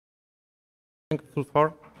thankful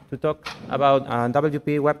for to talk about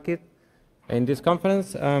WPE WebKit in this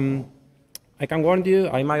conference. I can warn you,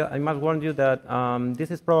 I must warn you that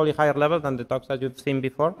this is probably higher level than the talks that you've seen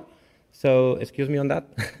before, so excuse me on that.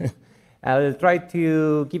 I'll try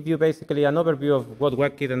to give you basically an overview of what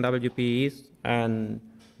WebKit and WPE is and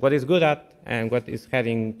what it's good at and what it's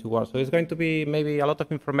heading towards. So it's going to be maybe a lot of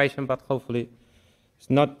information, but hopefully it's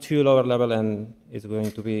not too lower level and it's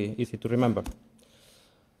going to be easy to remember.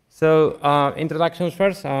 So introductions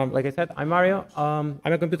first. Like I said, I'm Mario. I'm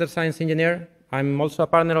a computer science engineer. I'm also a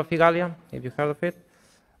partner of Igalia, if you've heard of it.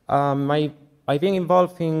 I've been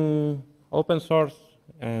involved in open source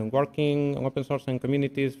and working on open source and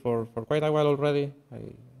communities for quite a while already,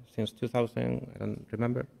 since 2000, I don't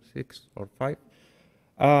remember, 6 or 5.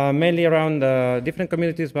 Mainly around different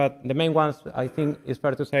communities, but the main ones I think is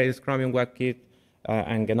fair to say is Chromium, WebKit,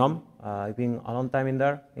 and GNOME. I've been a long time in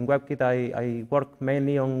there. In WebKit, I work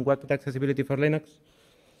mainly on WebKit accessibility for Linux.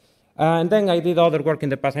 And then I did other work in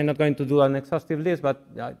the past. I'm not going to do an exhaustive list, but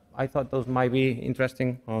I thought those might be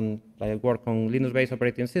interesting on like work on Linux-based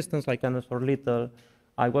operating systems like NS or Little.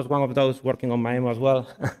 I was one of those working on MIMO as well,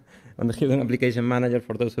 on the Hidden Application Manager,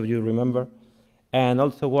 for those of you who remember. And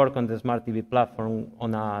also work on the Smart TV platform.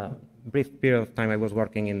 On a brief period of time, I was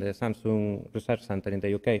working in the Samsung Research Center in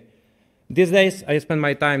the UK. These days, I spend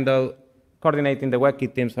my time, though, coordinating the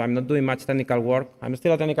WebKit team, so I'm not doing much technical work. I'm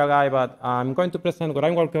still a technical guy, but I'm going to present what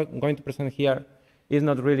I'm going to present here is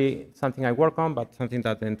not really something I work on, but something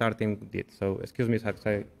that the entire team did. So excuse me if I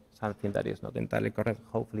say something that is not entirely correct.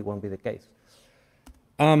 Hopefully won't be the case.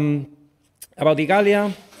 About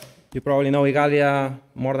Igalia, you probably know Igalia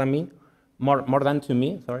more than me, more than to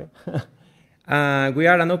me, sorry. We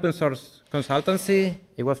are an open source consultancy.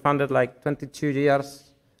 It was founded like 22 years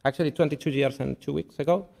and 2 weeks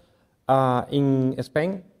ago in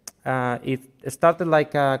Spain. It started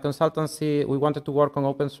like a consultancy. We wanted to work on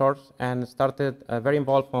open source and started very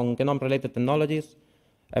involved on GNOME-related technologies.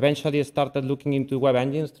 Eventually started looking into web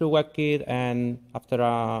engines through WebKit, and after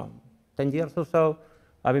 10 years or so,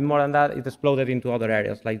 a bit more than that, it exploded into other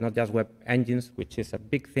areas, like not just web engines, which is a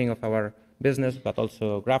big thing of our business, but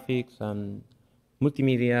also graphics and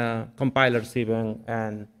multimedia, compilers even,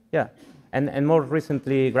 and yeah. And more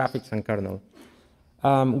recently, graphics and kernel.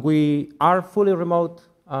 We are fully remote.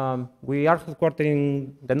 We are headquartered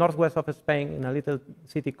in the northwest of Spain, in a little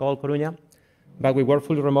city called Coruña, but we work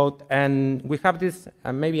fully remote. And we have this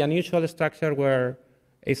maybe unusual structure where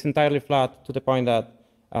it's entirely flat to the point that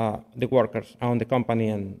the workers own the company,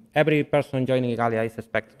 and every person joining Igalia is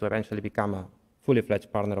expected to eventually become a fully fledged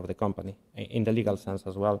partner of the company, in the legal sense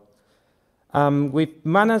as well. We've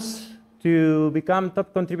managed to become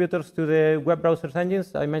top contributors to the web browsers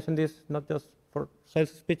engines. I mentioned this not just for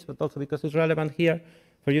sales speech, but also because it's relevant here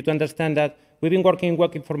for you to understand that we've been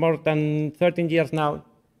working for more than 13 years now,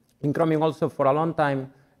 in Chromium also for a long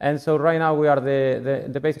time. And so right now we are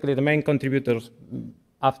basically the main contributors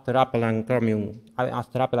after Apple and Chromium,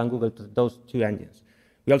 after Apple and Google, to those two engines.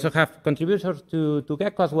 We also have contributors to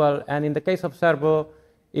Gecko as well. And in the case of Servo,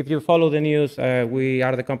 if you follow the news, we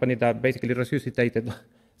are the company that basically resuscitated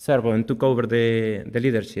Servo and took over the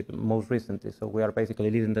leadership most recently. So we are basically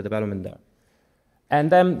leading the development there. And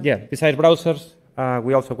then, yeah, besides browsers,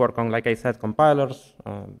 we also work on, like I said, compilers,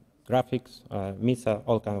 graphics, MISA,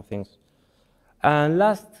 all kinds of things. And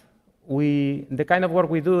last, the kind of work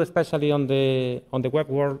we do, especially on the web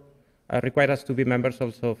world, requires us to be members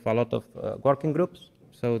also of a lot of working groups,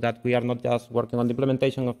 so that we are not just working on the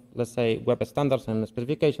implementation of, let's say, web standards and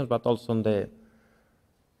specifications, but also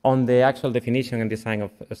on the actual definition and design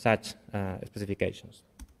of such specifications.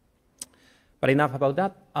 But enough about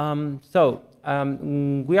that.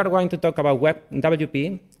 We are going to talk about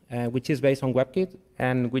WPE, which is based on WebKit,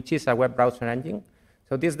 and which is a web browser engine.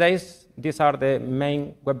 So these days, these are the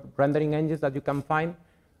main web rendering engines that you can find: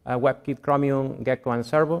 WebKit, Chromium, Gecko, and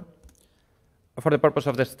Servo. For the purpose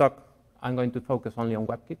of this talk, I'm going to focus only on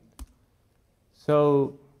WebKit.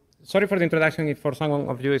 So sorry for the introduction if for some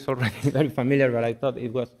of you it's already very familiar, but I thought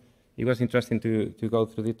it was interesting to go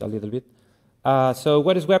through it a little bit. So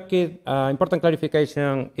what is WebKit? Important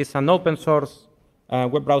clarification, it's an open source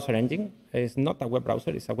web browser engine. It's not a web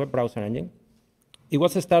browser, it's a web browser engine. It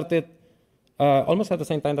was started almost at the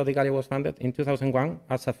same time that Igalia was founded, in 2001,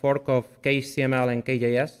 as a fork of KHTML and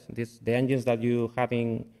KJS, the engines that you have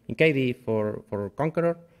in KDE for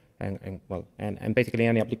Conqueror, and basically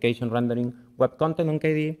any application rendering web content on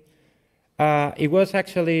KDE. It was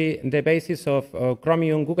actually the basis of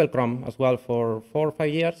Chromium, Google Chrome as well for 4 or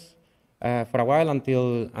 5 years, for a while,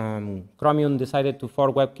 until Chromium decided to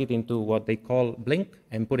fork WebKit into what they call Blink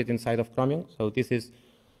and put it inside of Chromium. So this is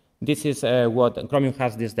This is what Chromium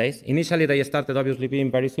has these days. Initially, they started obviously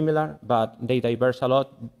being very similar, but they diverge a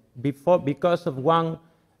lot because of one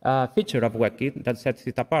feature of WebKit that sets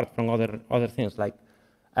it apart from other things. Like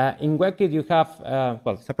in WebKit, you have,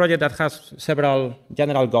 well, it's a project that has several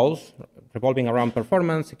general goals revolving around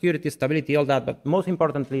performance, security, stability, all that, but most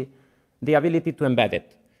importantly, the ability to embed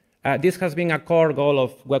it. This has been a core goal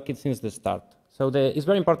of WebKit since the start. So it's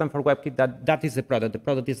very important for WebKit that that is the product. The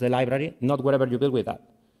product is the library, not whatever you build with that.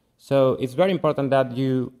 So it's very important that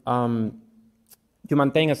you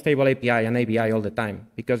maintain a stable API and ABI all the time,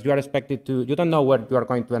 because you are expected to, you don't know where you are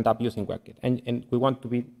going to end up using WebKit, and we want to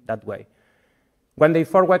be that way. When they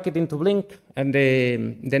forward WebKit into Blink, and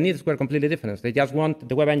the needs were completely different. They just want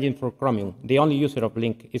the web engine for Chromium. The only user of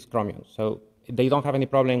Blink is Chromium. So they don't have any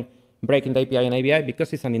problem breaking the API and ABI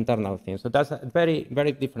because it's an internal thing. So that's a very,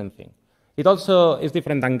 very different thing. It also is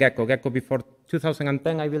different than Gecko. Gecko before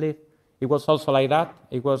 2010, I believe, it was also like that.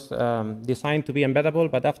 It was designed to be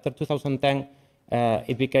embeddable, but after 2010,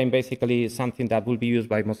 it became basically something that will be used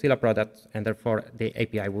by Mozilla products, and therefore the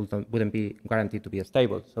API wouldn't be guaranteed to be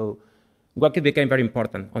stable. So WebKit became very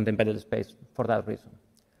important on the embedded space for that reason.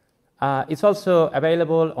 It's also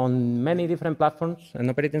available on many different platforms and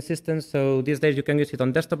operating systems. So these days you can use it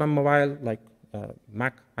on desktop and mobile, like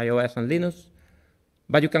Mac, iOS, and Linux.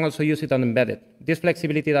 But you can also use it on embedded. This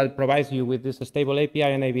flexibility that provides you with this stable API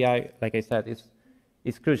and ABI, like I said,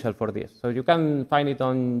 is crucial for this. So you can find it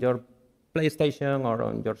on your PlayStation or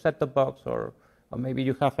on your set-top box, or maybe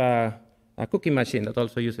you have a cooking machine that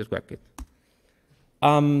also uses WebKit.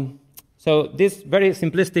 So this very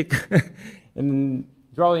simplistic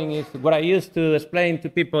drawing is what I used to explain to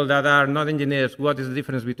people that are not engineers what is the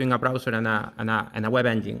difference between a browser and a web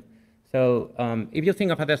engine. So if you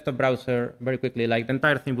think of a desktop browser very quickly, like the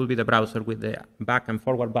entire thing will be the browser with the back and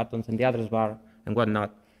forward buttons and the address bar and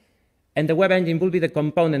whatnot. And the web engine will be the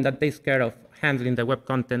component that takes care of handling the web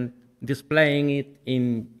content, displaying it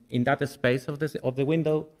in that space of the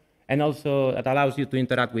window, and also that allows you to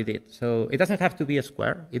interact with it. So it doesn't have to be a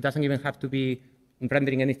square. It doesn't even have to be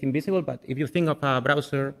rendering anything visible. But if you think of a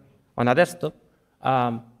browser on a desktop,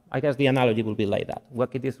 I guess the analogy will be like that.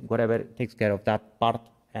 WebKit is whatever takes care of that part,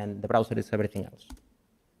 and the browser is everything else.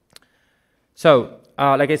 So,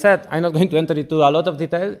 like I said, I'm not going to enter into a lot of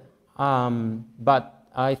detail, but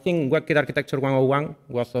I think WebKit Architecture 101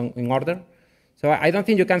 was in order. So I don't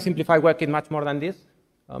think you can simplify WebKit much more than this.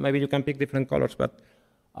 Maybe you can pick different colors, but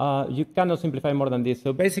you cannot simplify more than this.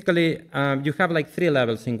 So basically, you have like 3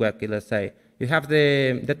 levels in WebKit, let's say. You have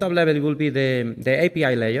the top level will be the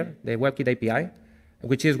API layer, the WebKit API,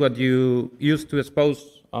 which is what you use to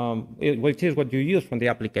expose, which is what you use from the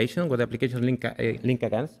application, what the application link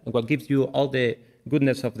against, and what gives you all the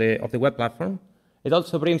goodness of the web platform. It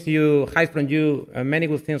also brings you, hides from you many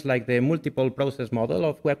good things like the multiple process model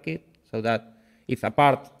of WebKit, so that if a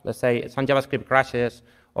part, let's say some JavaScript crashes,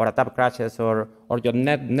 or a tab crashes, or your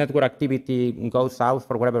network activity goes out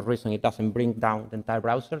for whatever reason, it doesn't bring down the entire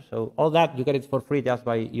browser. So all that, you get it for free just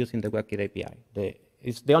by using the WebKit API.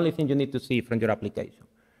 It's the only thing you need to see from your application.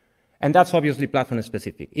 And that's obviously platform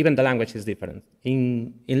specific. Even the language is different.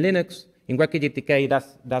 In Linux, in WebKit GTK,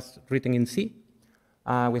 that's written in C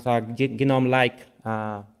with a GNOME-like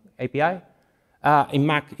API. In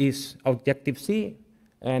Mac is Objective-C,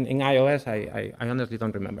 and in iOS, I honestly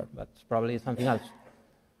don't remember, but it's probably something else.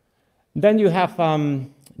 Then you have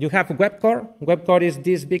WebCore. WebCore is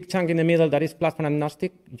this big chunk in the middle that is platform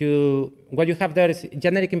agnostic. What you have there is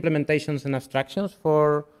generic implementations and abstractions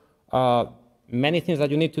for many things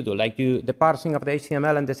that you need to do, like the parsing of the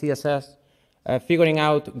HTML and the CSS, figuring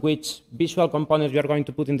out which visual components you are going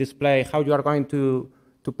to put in display, how you are going to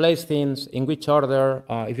place things, in which order,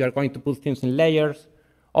 if you are going to put things in layers,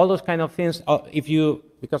 all those kind of things.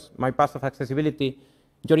 Because my past of accessibility,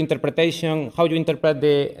 your interpretation, how you interpret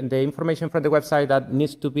the information from the website that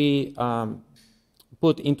needs to be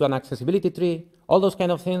put into an accessibility tree, all those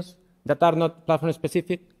kind of things that are not platform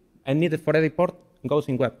specific and needed for every port goes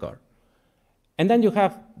in WebCore. And then you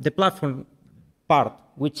have the platform part,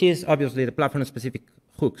 which is obviously the platform specific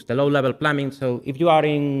hooks, the low level plumbing. So if you are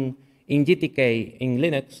in GTK, in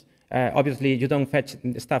Linux, obviously you don't fetch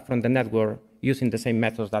stuff from the network using the same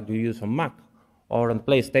methods that you use on Mac or on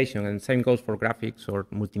PlayStation, and same goes for graphics or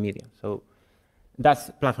multimedia. So that's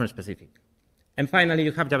platform specific. And finally,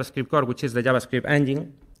 you have JavaScript Core, which is the JavaScript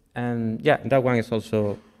engine. And yeah, that one is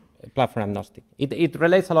also platform agnostic. It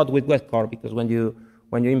relates a lot with WebCore, because when you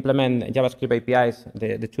implement JavaScript APIs,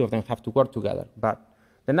 the two of them have to work together. But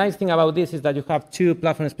the nice thing about this is that you have 2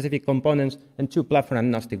 platform-specific components and 2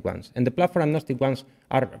 platform-agnostic ones. And the platform-agnostic ones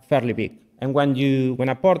are fairly big. And when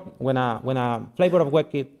a flavor of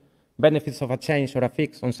WebKit benefits of a change or a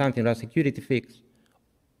fix on something or a security fix,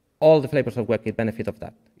 all the flavors of WebKit benefit of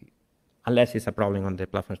that, unless it's a problem on the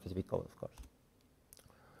platform-specific code, of course.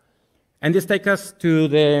 And this takes us to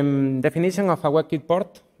the definition of a WebKit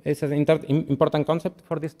port. It's an important concept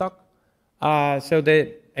for this talk.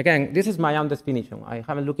 Again, this is my own definition. I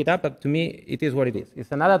haven't looked it up, but to me, it is what it is.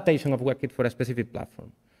 It's an adaptation of WebKit for a specific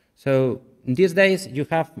platform. So these days, you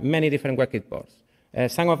have many different WebKit ports.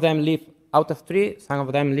 Some of them live out of tree, some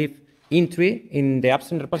of them live in tree in the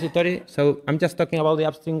upstream repository. So I'm just talking about the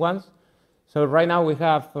upstream ones. So right now we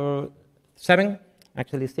have 7,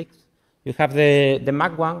 actually 6. You have the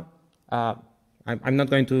Mac one. I'm not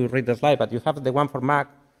going to read the slide, but you have the one for Mac,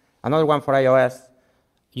 another one for iOS.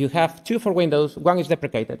 You have 2 for Windows. One is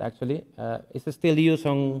deprecated, actually. It's still used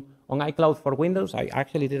on iCloud for Windows. I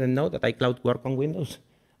actually didn't know that iCloud worked on Windows.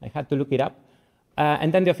 I had to look it up.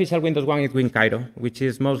 And then the official Windows one is WinCairo, which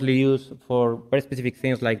is mostly used for very specific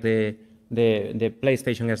things like the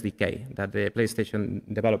PlayStation SDK that the PlayStation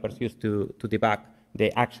developers use to debug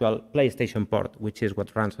the actual PlayStation port, which is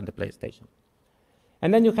what runs on the PlayStation.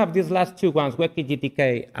 And then you have these last 2 ones, WebKit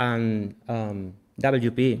GTK and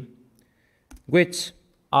WPE, which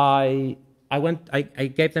I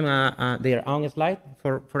gave them their own slide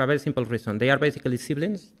for a very simple reason. They are basically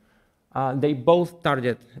siblings. They both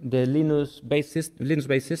target the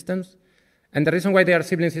Linux-based systems. And the reason why they are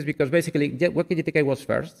siblings is because basically WebKit GTK was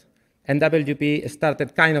first, and WPE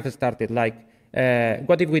started like,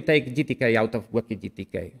 what if we take GTK out of WebKit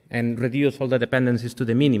GTK and reduce all the dependencies to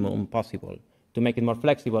the minimum possible to make it more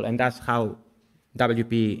flexible? And that's how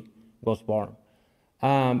WPE was born.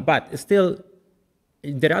 But still,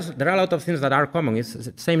 there are a lot of things that are common. It's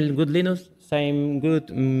same good Linux, same good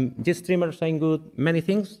GStreamer, same good many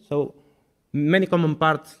things. So many common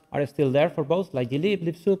parts are still there for both, like glib,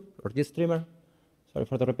 libsoup, or GStreamer. Sorry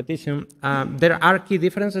for the repetition. There are key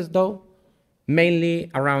differences, though, mainly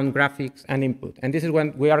around graphics and input. And this is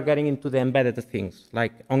when we are getting into the embedded things.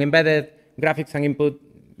 Like on embedded graphics and input,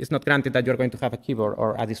 it's not granted that you're going to have a keyboard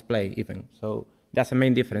or a display even. So that's the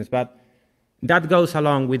main difference. But that goes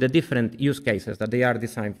along with the different use cases that they are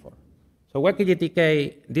designed for. So WebKit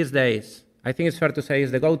GTK these days, I think it's fair to say,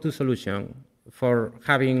 is the go-to solution for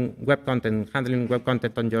having web content, handling web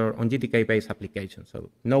content on GTK-based applications. So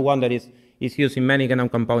no wonder it's used in many GNOME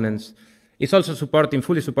components. It's also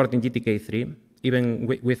fully supporting GTK3, even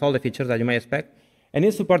with all the features that you may expect. And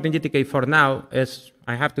it's supporting GTK4 now, as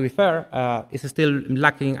I have to be fair, it's still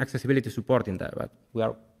lacking accessibility support in there, but we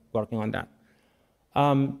are working on that.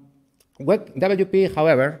 WPE,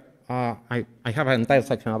 however, I have an entire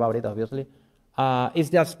section about it, obviously, is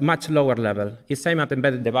just much lower level. It's same at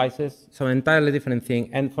embedded devices, so entirely different thing.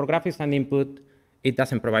 And for graphics and input, it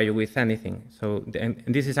doesn't provide you with anything. So and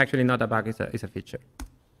this is actually not a bug, it's a feature.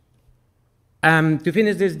 To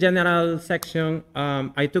finish this general section,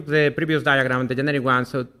 I took the previous diagram, the generic one.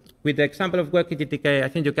 So with the example of WebKit GTK, I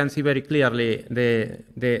think you can see very clearly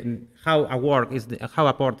how a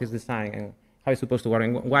port is designed and how it's supposed to work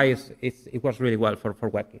and why it works really well for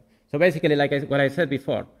WebKit. So basically, like what I said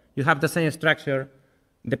before, you have the same structure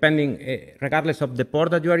depending, regardless of the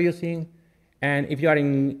port that you are using. And if you are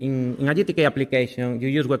in a GTK application, you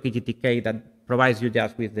use WebKit GTK that provides you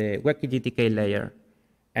just with the WebKit GTK layer.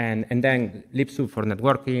 And then libsoup for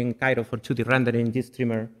networking, Cairo for 2D rendering,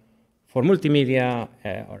 GStreamer for multimedia,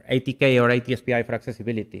 or ATK or ATSPI for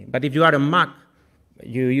accessibility. But if you are a Mac,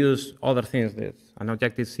 you use other things. There's an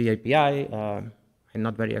Objective-C API. I'm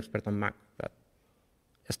not very expert on Mac, but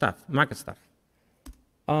Mac stuff.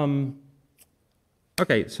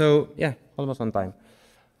 Okay, so yeah, almost on time.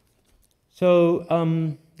 So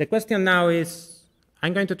the question now is,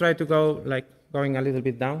 I'm going to try to go going a little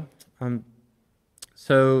bit down.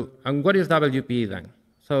 So what is WPE then?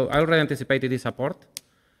 So I already anticipated it's a port.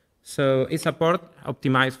 So it's a port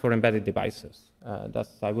optimized for embedded devices. That's,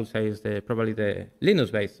 I would say, is probably the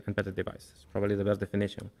Linux-based embedded devices, probably the best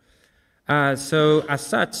definition. So as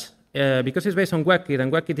such, because it's based on WebKit,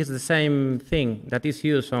 and WebKit is the same thing that is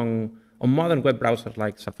used on modern web browsers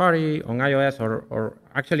like Safari, on iOS, or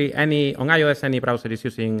actually on iOS, any browser is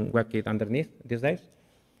using WebKit underneath these days.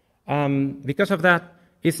 Because of that,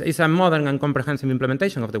 it's a modern and comprehensive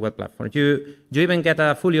implementation of the web platform. You even get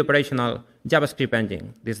a fully operational JavaScript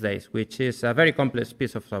engine these days, which is a very complex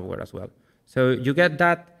piece of software as well. So you get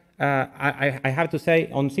that. I have to say,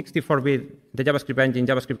 on 64-bit, the JavaScript engine,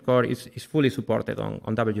 JavaScript core, is fully supported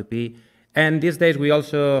on WPE. And these days, we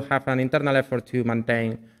also have an internal effort to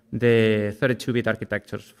maintain the 32-bit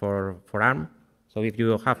architectures for ARM. So if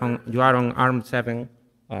you are on ARM 7,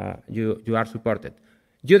 you are supported.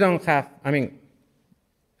 You don't have,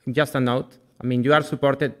 just a note, you are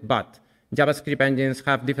supported, but JavaScript engines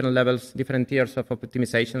have different levels, different tiers of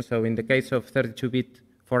optimization. So in the case of 32-bit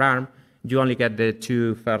for ARM, you only get the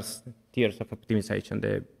two first tiers of optimization,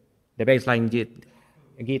 the baseline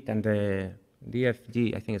Git and the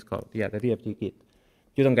DFG, I think it's called. Yeah, the DFG Git.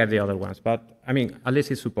 You don't get the other ones, but I mean, at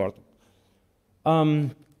least it's supported.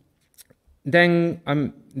 Then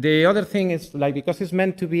the other thing is, like, because it's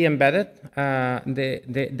meant to be embedded,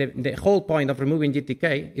 the whole point of removing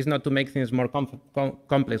GTK is not to make things more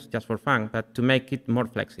complex just for fun, but to make it more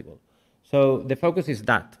flexible. So the focus is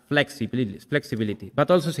that, flexibility, but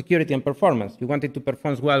also security and performance. You want it to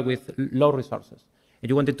perform well with low resources. And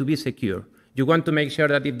you want it to be secure. You want to make sure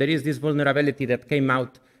that if there is this vulnerability that came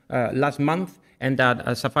out last month and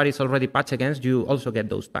that Safari is already patched against, you also get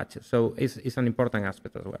those patches. So it's an important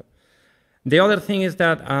aspect as well. The other thing is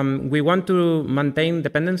that we want to maintain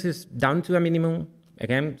dependencies down to a minimum.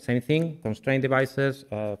 Again, same thing, constrained devices,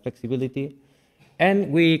 flexibility.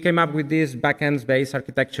 And we came up with this backends-based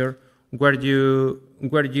architecture where you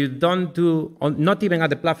don't do, not even at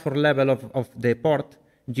the platform level of the port,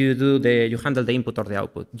 you handle the input or the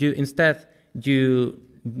output. Instead, you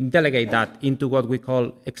delegate that into what we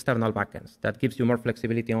call external backends. That gives you more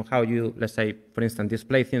flexibility on how you, let's say, for instance,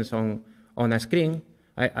 display things on a screen.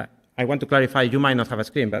 I want to clarify, you might not have a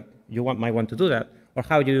screen, but you might want to do that, or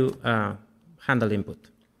how you handle input.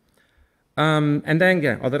 And then,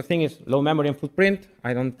 yeah, other thing is low memory and footprint.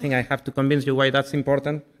 I don't think I have to convince you why that's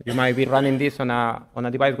important. You might be running this on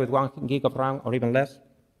a device with 1 gig of RAM or even less.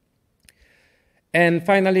 And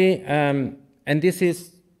finally, and this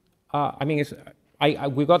is,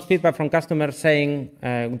 we got feedback from customers saying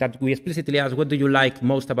that we explicitly asked, what do you like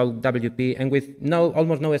most about WP? And with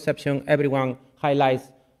almost no exception, everyone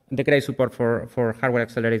highlights the great support for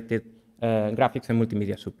hardware-accelerated graphics and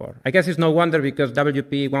multimedia support. I guess it's no wonder because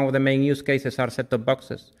WP, one of the main use cases are set-top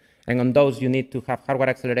boxes. And on those, you need to have hardware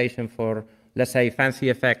acceleration for, let's say, fancy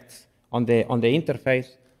effects on the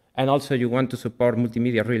interface. And also, you want to support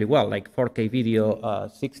multimedia really well, like 4K video,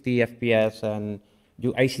 60 FPS, and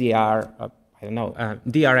HDR,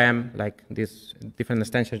 DRM, like these different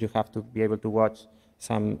extensions you have to be able to watch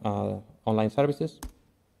some online services.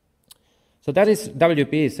 So that is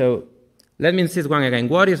WP. So let me insist one again.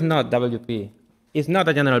 What is not WP? It's not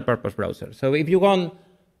a general purpose browser. So if you want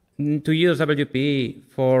to use WP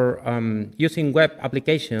for using web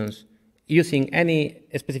applications, using any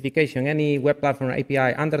specification, any web platform or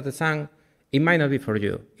API under the sun, it might not be for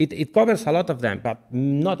you. It covers a lot of them, but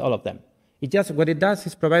not all of them. What it does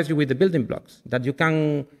is provides you with the building blocks that you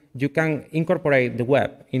can incorporate the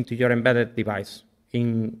web into your embedded device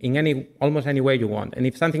in almost any way you want. And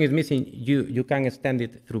if something is missing, you can extend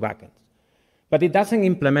it through backends. But it doesn't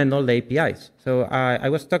implement all the APIs. So I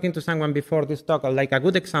was talking to someone before this talk, like a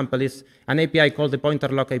good example is an API called the pointer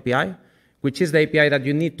lock API, which is the API that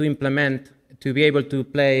you need to implement to be able to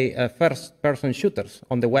play first-person shooters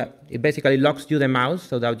on the web. It basically locks you the mouse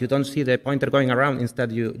so that you don't see the pointer going around.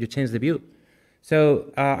 Instead, you change the view.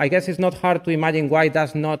 So I guess it's not hard to imagine why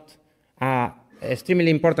that's not extremely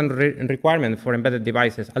important requirement for embedded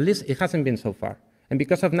devices. At least it hasn't been so far. And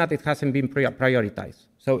because of that, it hasn't been prioritized.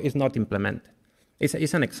 So it's not implemented.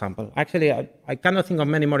 It's an example. Actually, I cannot think of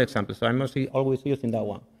many more examples, so I'm mostly always using that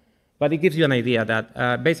one. But it gives you an idea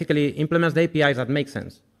that basically implements the APIs that make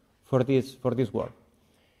sense for this work.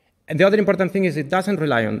 And the other important thing is it doesn't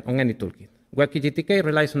rely on any toolkit. WebKit GTK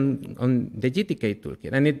relies on the GTK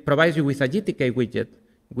toolkit, and it provides you with a GTK widget,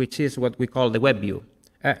 which is what we call the web view.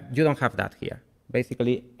 You don't have that here.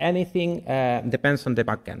 Basically, anything depends on the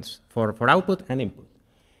backends for output and input.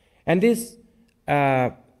 And this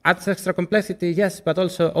adds extra complexity, yes, but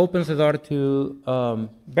also opens the door to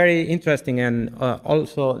very interesting and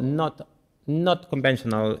also not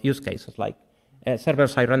conventional use cases like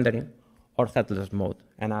server-side rendering or headless mode.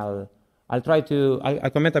 And I'll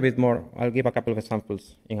comment a bit more. I'll give a couple of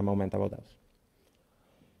examples in a moment about that.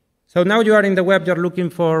 So now you are in the web, you're looking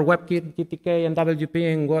for WebKit, GTK, and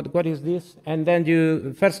WP, and what is this? And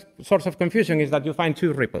then first source of confusion is that you find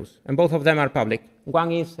two repos, and both of them are public.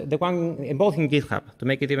 One is both in GitHub, to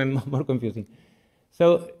make it even more confusing.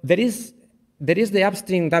 So there is the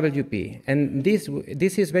upstream WP, and this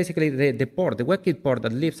is basically the port, the WebKit port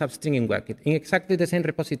that lives upstream in WebKit, in exactly the same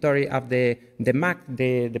repository of the Mac,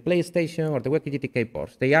 the PlayStation, or the WebKit GTK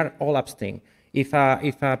ports. They are all upstream. If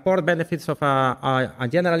a port benefits of a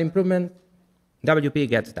general improvement, WP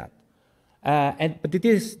gets that. But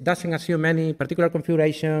it doesn't assume any particular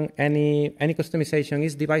configuration, any customization.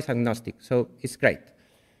 It's device agnostic, so it's great.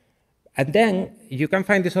 And then you can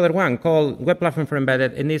find this other one called Web Platform for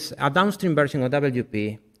Embedded, and it's a downstream version of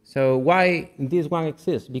WP. So why this one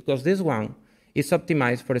exists? Because this one is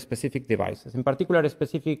optimized for specific devices, in particular a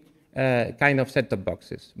specific kind of set-top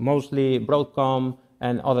boxes, mostly Broadcom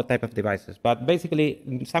and other type of devices. But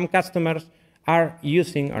basically, some customers are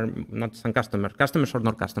using, or not some customers or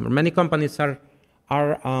not customers, many companies are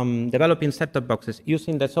developing set-top boxes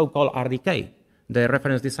using the so-called RDK, the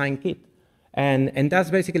reference design kit. And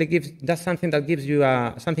that basically that's something that gives you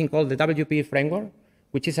something called the WPE framework,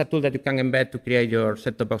 which is a tool that you can embed to create your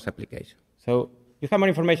set-top box application. So you have more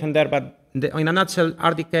information there, but in a nutshell,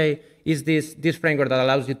 RDK is this framework that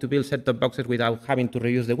allows you to build set-top boxes without having to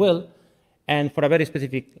reuse the wheel, and for a very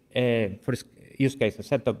specific use cases,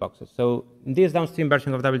 set-top boxes. So this downstream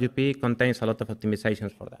version of WPE contains a lot of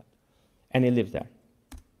optimizations for that, and it lives there.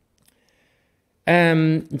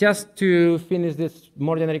 Just to finish this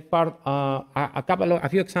more generic part, a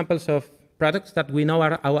few examples of products that we know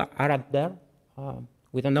are out there.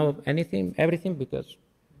 We don't know everything, because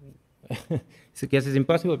I guess it's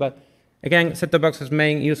impossible, but again, set-top boxes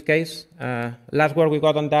main use case. Last word we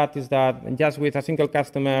got on that is that just with a single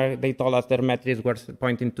customer, they told us their metrics were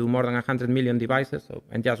pointing to more than 100 million devices,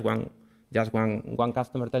 and just one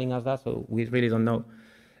customer telling us that, so we really don't know.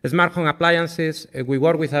 Smart home appliances, we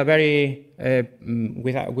work with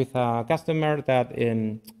with a customer that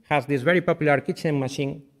has this very popular kitchen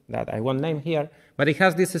machine that I won't name here, but it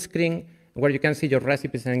has this screen where you can see your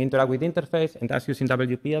recipes and interact with the interface, and that's using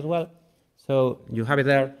WPE as well. So you have it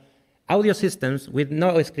there. Audio systems with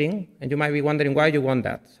no screen, and you might be wondering why you want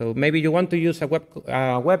that. So maybe you want to use a web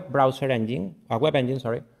engine,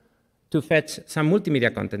 to fetch some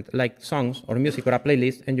multimedia content, like songs or music or a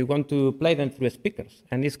playlist, and you want to play them through speakers.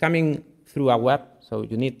 And it's coming through a web, so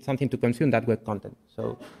you need something to consume that web content.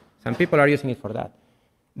 So some people are using it for that.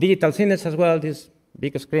 Digital signage as well, these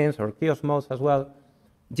big screens or kiosk modes as well.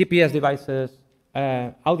 GPS devices,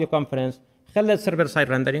 audio conference, headless server-side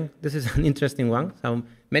rendering. This is an interesting one. So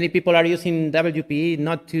many people are using WPE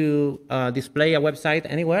not to display a website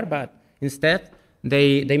anywhere, but instead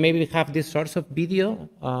they maybe have this source of video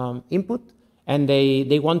input, and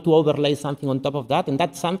they want to overlay something on top of that, and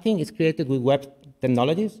that something is created with web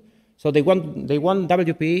technologies. So they want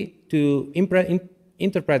WPE to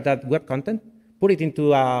interpret that web content, put it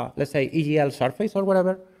into a, let's say, EGL surface or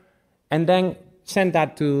whatever, and then send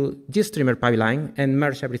that to GStreamer pipeline and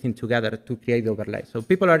merge everything together to create the overlay. So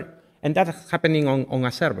people are, and that's happening on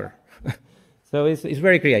a server. So it's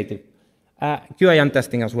very creative. QAM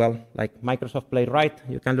testing as well, like Microsoft Playwright,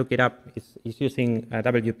 you can look it up. It's using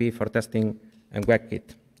WPE for testing and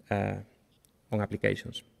WebKit on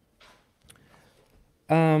applications.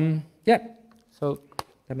 Yeah, so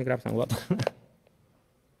let me grab some water.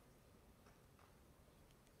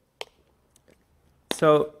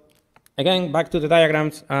 So again, back to the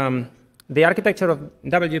diagrams. The architecture of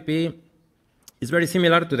WPE is very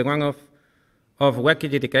similar to the one of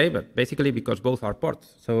WebKit GTK, but basically because both are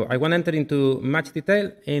ports. So I won't enter into much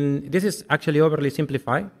detail. This is actually overly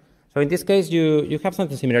simplified. So in this case, you have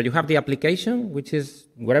something similar. You have the application, which is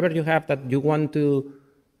wherever you have that you want to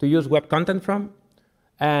use web content from,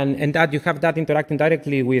 and that you have that interacting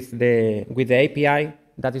directly with the API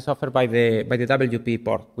that is offered by the WPE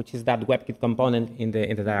port, which is that WebKit component in the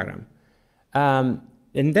diagram.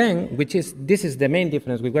 And then, this is the main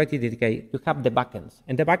difference with WebKit GTK, you have the backends.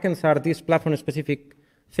 And the backends are these platform-specific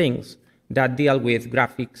things that deal with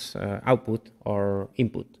graphics, output, or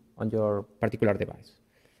input on your particular device.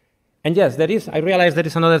 And yes, I realize there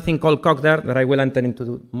is another thing called COG there that I will enter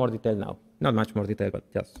into more detail now. Not much more detail,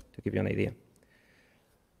 but just to give you an idea.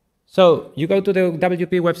 So you go to the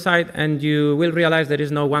WPE website, and you will realize there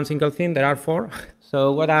is no one single thing. There are 4.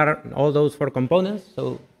 So what are all those 4 components?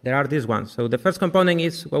 So there are these ones. So the first component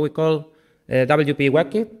is what we call WPE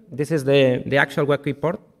WebKit. This is the actual WebKit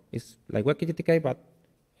port. It's like WebKit GTK, but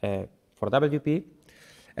for WPE.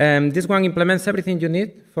 This one implements everything you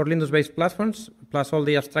need for Linux-based platforms, plus all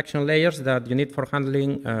the abstraction layers that you need for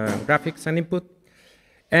handling graphics and input.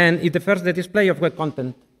 And it defers the display of web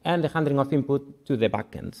content and the handling of input to the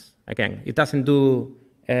backends. Again, it doesn't do,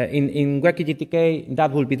 in WebKit GTK,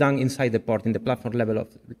 that will be done inside the port, in the platform level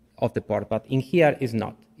of the port, but in here is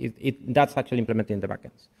not. That's actually implemented in the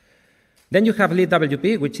backends. Then you have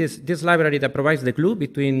lead-WPE, which is this library that provides the glue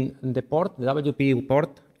between the port, the WPE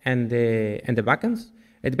port, and the backends.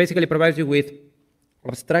 It basically provides you with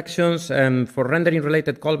abstractions for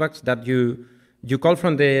rendering-related callbacks that you call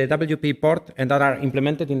from the WPE port and that are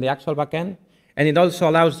implemented in the actual backend. And it also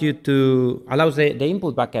allows the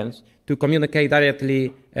input backends to communicate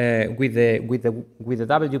directly with the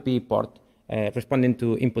WPE port, responding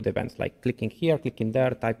to input events like clicking here, clicking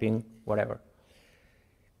there, typing, whatever.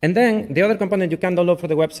 And then the other component you can download for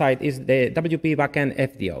the website is the WPE backend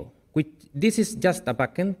FDO. This is just a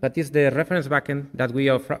backend, but it's the reference backend that we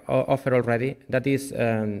offer already that is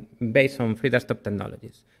based on free desktop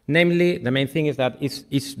technologies. Namely, the main thing is that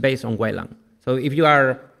it's based on Wayland. So if you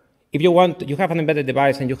have an embedded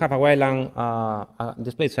device and you have a Wayland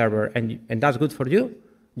display server and that's good for you,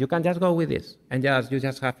 you can just go with this and you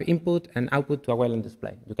just have input and output to a Wayland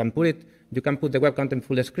display. You can put the web content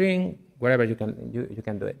full screen, wherever you can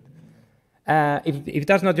do it. If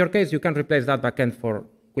that's not your case, you can replace that backend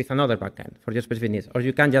with another backend for your specific needs, or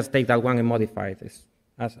you can just take that one and modify this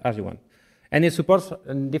as you want. And it supports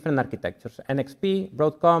different architectures: NXP,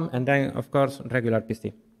 Broadcom, and then of course regular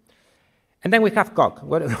PC. And then we have COG.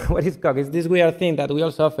 What is COG? It's this weird thing that we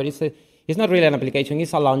also offer. It's not really an application.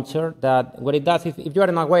 It's a launcher that what it does is, if you are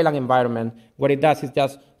in a Wayland environment, what it does is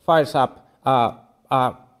just fires up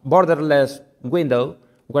a borderless window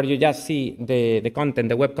where you just see the content,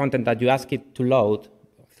 the web content that you ask it to load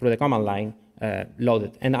through the command line,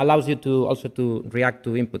 loaded, and allows you to also to react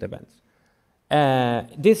to input events.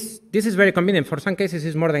 This is very convenient. For some cases,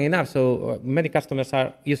 it's more than enough. So many customers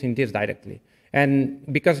are using this directly. And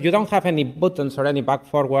because you don't have any buttons or any back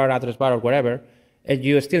forward address bar or whatever,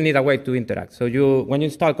 you still need a way to interact. So when you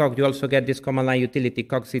install COG, you also get this command line utility,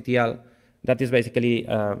 COGCTL, that is basically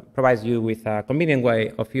provides you with a convenient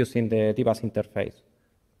way of using the dbus interface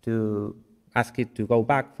to ask it to go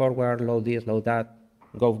back, forward, load this, load that,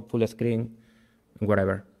 go full screen,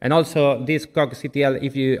 whatever. And also this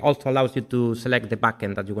COGCTL also allows you to select the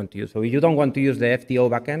backend that you want to use. So if you don't want to use the FTO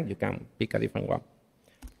backend, you can pick a different one.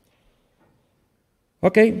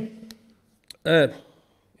 Okay.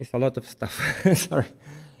 It's a lot of stuff. Sorry.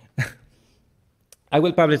 I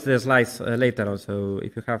will publish the slides later on, so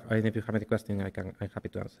if you have any question, I'm happy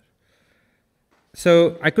to answer.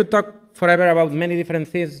 So I could talk forever about many different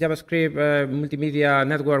things, JavaScript, multimedia,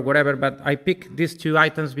 network, whatever, but I picked these two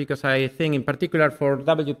items because I think in particular for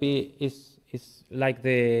WP is like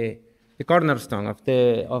the cornerstone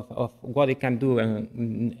of what it can do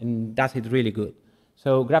and does it really good.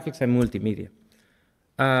 So graphics and multimedia.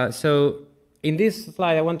 So in this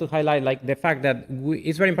slide, I want to highlight the fact that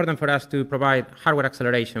it's very important for us to provide hardware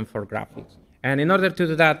acceleration for graphics. And in order to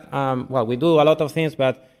do that, well, we do a lot of things,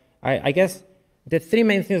 but I guess the three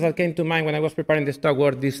main things that came to mind when I was preparing this talk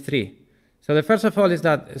were these three. So the first of all is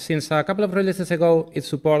that since a couple of releases ago, it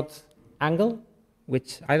supports Angle,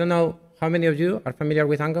 which I don't know how many of you are familiar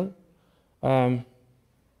with Angle.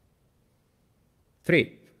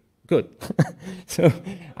 3. Good. So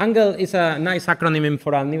Angle is a nice acronym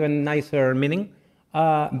for an even nicer meaning.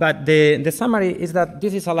 But the summary is that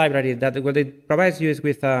this is a library that what it provides you is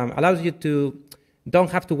with allows you to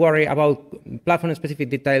don't have to worry about platform-specific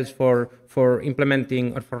details for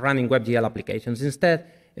implementing or for running WebGL applications. Instead,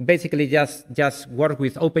 basically just work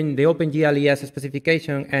with the OpenGL ES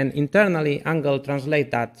specification, and internally Angle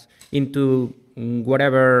translate that into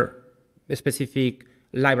whatever specific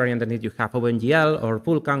library underneath you have, OpenGL or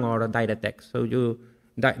Vulkan or DirectX, so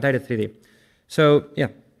Direct3D. So yeah.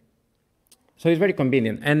 So it's very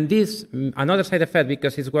convenient. And this, another side effect,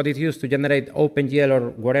 because it's what is used to generate OpenGL or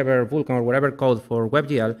whatever, Vulkan or whatever code for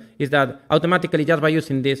WebGL, is that automatically, just by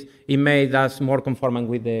using this, it made us more conformant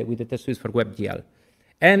with the test suites for WebGL.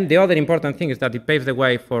 And the other important thing is that it paves the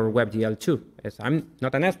way for WebGL 2. Yes, I'm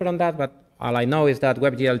not an expert on that, but all I know is that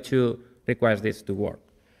WebGL 2 requires this to work.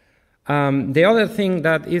 The other thing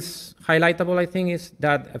that is highlightable, I think, is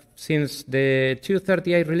that since the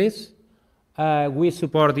 2.38 release, we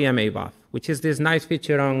support DMA buff, which is this nice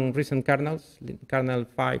feature on recent kernels, kernel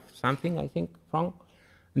 5 something, I think,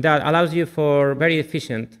 that allows you for very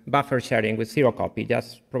efficient buffer sharing with zero copy,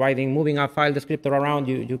 just providing, moving a file descriptor around,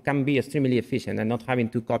 you can be extremely efficient and not having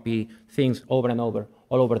to copy things over and over,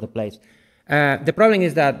 all over the place. The problem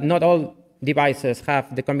is that not all devices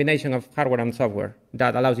have the combination of hardware and software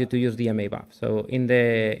that allows you to use DMA buff. So in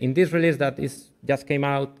this release that just came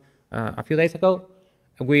out a few days ago,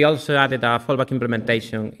 we also added a fallback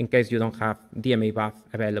implementation in case you don't have DMA buff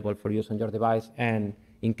available for use on your device, and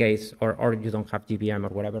in case, or you don't have GVM or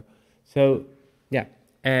whatever. So yeah,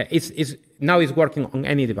 now it's working on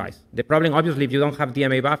any device. The problem, obviously, if you don't have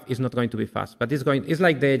DMA buff, it's not going to be fast, but it's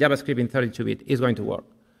like the JavaScript in 32-bit, it's going to work.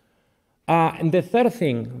 And the third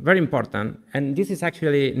thing, very important, and this is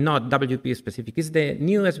actually not WP specific, is the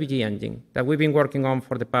new SVG engine that we've been working on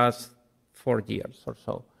for the past 4 years or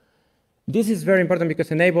so. This is very important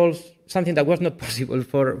because it enables something that was not possible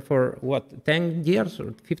for what, 10 years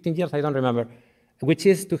or 15 years, I don't remember, which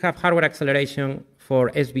is to have hardware acceleration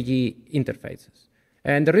for SVG interfaces.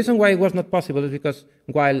 And the reason why it was not possible is because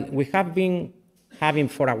while we have been having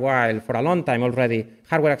for a long time already,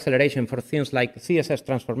 hardware acceleration for things like CSS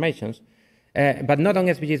transformations, but not on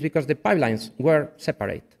SVGs because the pipelines were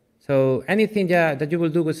separate. So anything that you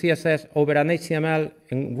will do with CSS over an HTML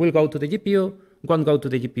and will go to the GPU, won't go to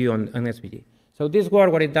the GPU on SVG. So this work,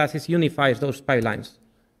 what it does is unifies those pipelines.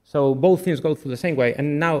 So both things go through the same way,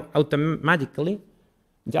 and now automatically,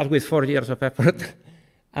 just with 4 years of effort,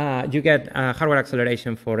 you get hardware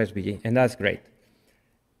acceleration for SVG, and that's great.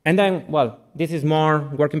 And then, well, this is more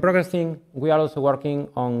work in progress thing. We are also working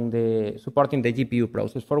on supporting the GPU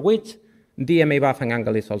process, for which DMA buff and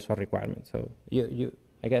angle is also a requirement. So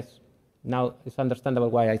I guess now it's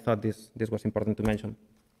understandable why I thought this was important to mention.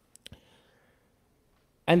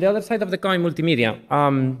 And the other side of the coin, multimedia.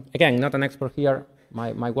 Again, not an expert here.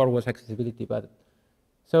 My work was accessibility, but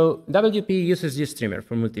so WPE uses GStreamer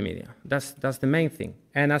for multimedia. That's the main thing.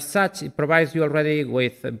 And as such, it provides you already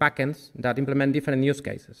with backends that implement different use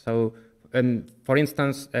cases. So, for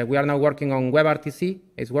instance, we are now working on WebRTC.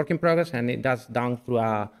 It's work in progress, and that's done through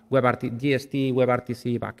a GST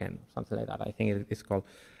WebRTC backend, something like that, I think it's called.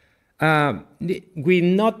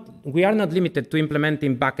 We are not limited to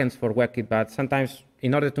implementing backends for WebKit, but sometimes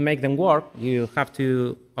in order to make them work, you have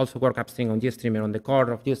to also work upstream on GStreamer, on the core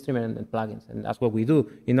of GStreamer and plugins. And that's what we do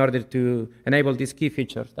in order to enable these key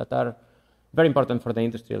features that are very important for the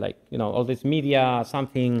industry, like all these media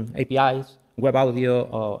something APIs, web audio,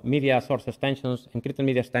 or media source extensions, encrypted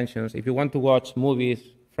media extensions. If you want to watch movies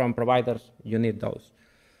from providers, you need those.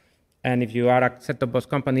 And if you are a set-top box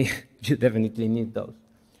company, you definitely need those.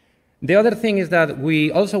 The other thing is that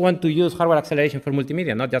we also want to use hardware acceleration for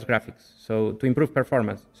multimedia, not just graphics, so to improve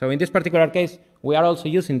performance. So in this particular case, we are also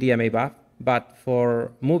using DMA buff, but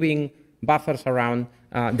for moving buffers around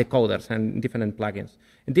decoders and different plugins.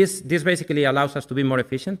 This basically allows us to be more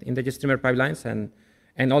efficient in the GStreamer pipelines,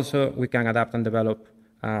 and also we can adapt and develop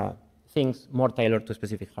things more tailored to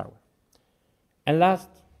specific hardware. And last,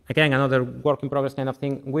 again, another work in progress kind of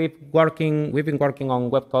thing. We've been working on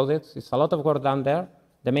web codecs. It's a lot of work down there.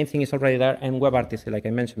 The main thing is already there, and WebRTC, like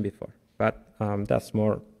I mentioned before. But that's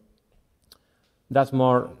more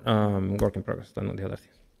work in progress than the other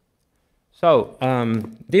things. So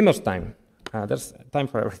demos time. There's time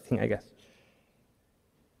for everything, I guess.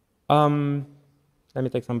 Let me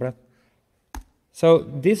take some breath. So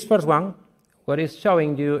this first one, what it's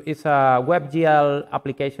showing you is a WebGL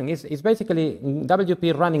application. It's basically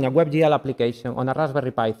WP running a WebGL application on a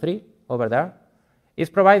Raspberry Pi 3 over there. It's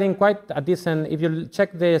providing quite a decent, if you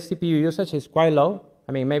check the CPU usage, it's quite low.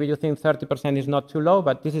 I mean, maybe you think 30% is not too low,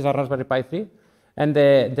 but this is a Raspberry Pi 3. And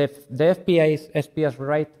the FPS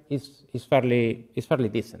rate is fairly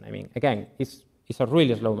decent. I mean, again, it's a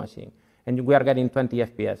really slow machine. And we are getting 20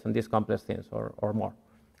 FPS on these complex things or more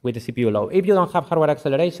with the CPU low. If you don't have hardware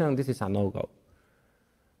acceleration, this is a no-go.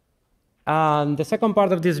 The second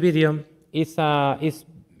part of this video is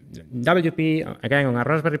WP, again, on a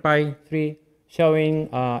Raspberry Pi 3, showing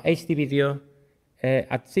HD video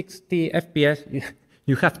at 60 FPS.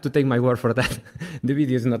 You have to take my word for that. The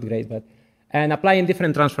video is not great, but and applying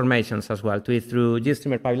different transformations as well to it through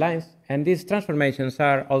GStreamer pipelines. And these transformations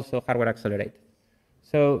are also hardware accelerated.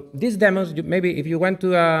 So these demos, maybe if you went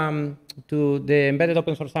to the Embedded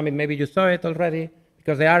Open Source Summit, maybe you saw it already,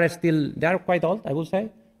 because they are quite old, I would say.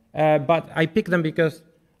 But I picked them because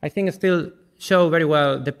I think it still show very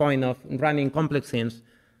well the point of running complex things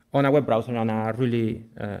on a web browser on a really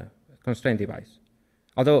constrained device.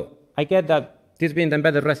 Although I get that this being the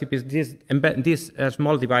embedded recipes, this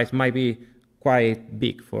small device might be quite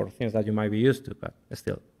big for things that you might be used to, but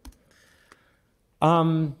still.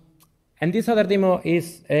 And this other demo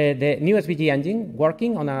is the new SVG engine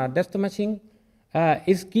working on a desktop machine.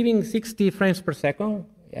 It's giving 60 frames per second.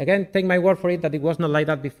 Again, take my word for it that it was not like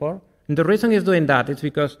that before. And the reason it's doing that is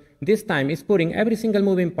because this time it's putting every single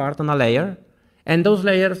moving part on a layer, and those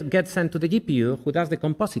layers get sent to the GPU, who does the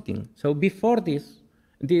compositing. So before this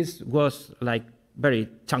was like very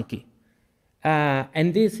chunky.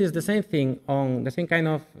 And this is the same thing on the same kind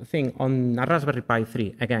of thing on a Raspberry Pi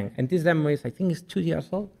 3 again. And this demo is, I think, it's 2 years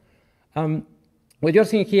old. What you're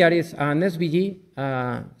seeing here is an SVG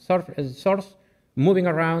source moving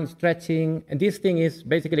around, stretching. And this thing is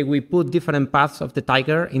basically we put different paths of the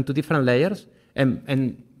tiger into different layers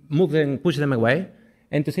and move them, push them away,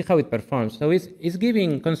 and to see how it performs. So it's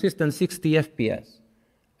giving consistent 60 FPS.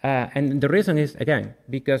 And the reason is, again,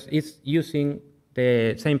 because it's using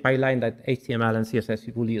the same pipeline that HTML and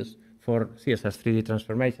CSS will use for CSS 3D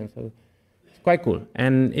transformation. So it's quite cool.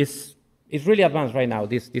 And it's really advanced right now,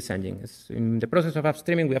 this engine. It's in the process of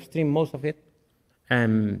upstreaming. We upstream most of it.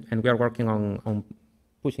 And we are working on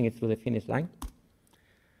pushing it through the finish line.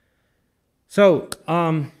 So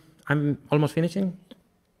I'm almost finishing.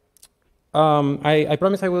 I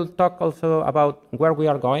promise I will talk also about where we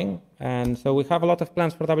are going. And so we have a lot of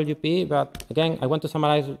plans for WPE, but again, I want to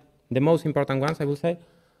summarize the most important ones, I will say.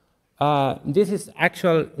 This is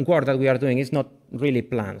actual work that we are doing. It's not really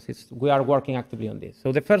plans. We are working actively on this.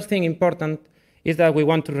 So the first thing important is that we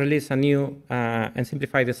want to release a new and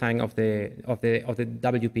simplified design of the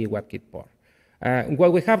WPE WebKit port.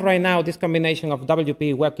 What we have right now, this combination of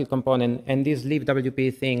WPE WebKit component and this live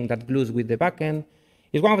WPE thing that glues with the backend,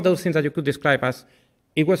 is one of those things that you could describe as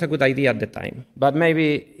it was a good idea at the time, but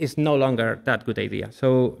maybe it's no longer that good idea.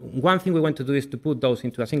 So one thing we want to do is to put those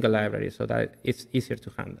into a single library so that it's easier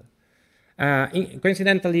to handle.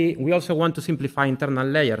 Coincidentally, we also want to simplify internal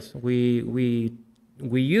layers. We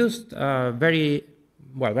used very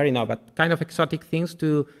now, but kind of exotic things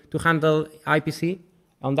to handle IPC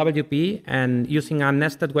on WPE, and using a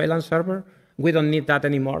nested Wayland server. We don't need that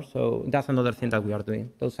anymore, so that's another thing that we are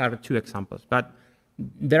doing. Those are 2 examples, but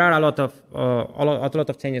there are a lot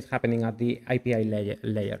of changes happening at the API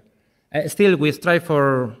layer. Still, we strive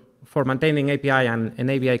for maintaining API and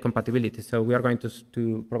API compatibility, so we are going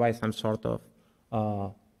to provide some sort of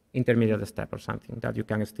intermediate step or something that you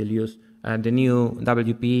can still use the new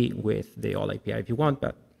WPE with the old API if you want,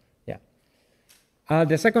 but yeah.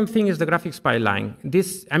 The second thing is the graphics pipeline.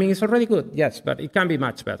 This, I mean, it's already good, yes, but it can be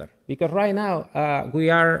much better. Because right now,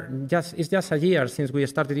 it's just a year since we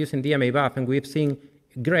started using DMA buff, and we've seen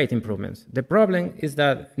great improvements. The problem is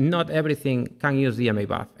that not everything can use DMA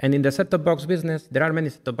buff. And in the set-top box business, there are many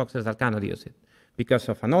set-top boxes that cannot use it because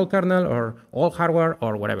of an old kernel or old hardware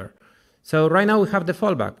or whatever. So right now we have the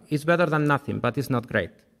fallback. It's better than nothing, but it's not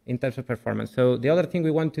great in terms of performance. So the other thing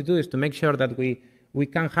we want to do is to make sure that we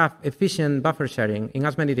can have efficient buffer sharing in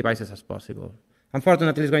as many devices as possible.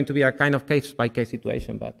 Unfortunately, it's going to be a kind of case-by-case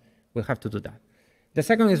situation, but we'll have to do that. The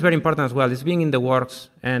second is very important as well. It's been in the works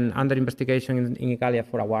and under investigation in Igalia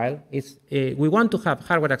for a while. We want to have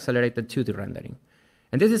hardware-accelerated 2D rendering.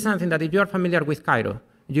 And this is something that if you are familiar with Cairo,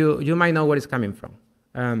 you might know where it's coming from.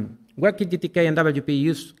 WebKit, GTK, and WPE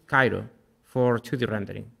use Cairo for 2D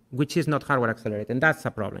rendering, which is not hardware-accelerated, and that's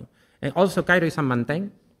a problem. And also, Cairo is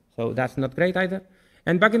unmaintained, so that's not great either.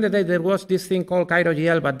 And back in the day, there was this thing called Cairo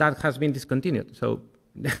GL, but that has been discontinued, so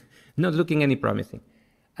not looking any promising.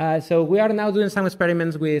 So we are now doing some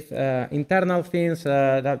experiments with internal things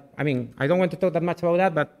that, I mean, I don't want to talk that much about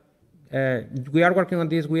that, but we are working on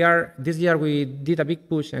this. This year we did a big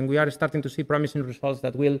push, and we are starting to see promising results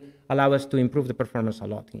that will allow us to improve the performance a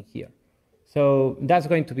lot in here. So that's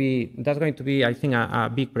going to be, I think,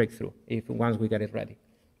 a big breakthrough once we get it ready.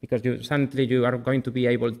 Because suddenly you are going to be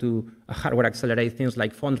able to hardware accelerate things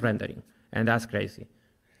like font rendering, and that's crazy.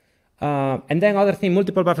 And then other thing,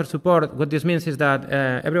 multiple buffer support. What this means is that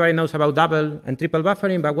everybody knows about double and triple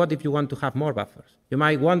buffering, but what if you want to have more buffers? You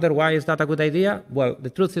might wonder, why is that a good idea? Well, the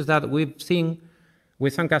truth is that we've seen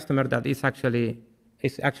with some customers that it's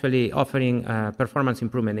actually offering performance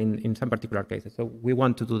improvement in some particular cases. So we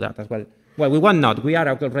want to do that as well. Well, we want not. We are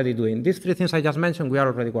already doing. These 3 things I just mentioned, we are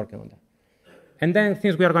already working on that. And then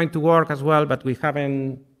things we are going to work as well, but we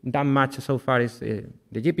haven't done much so far, is the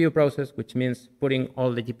GPU process, which means putting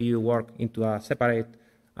all the GPU work into a separate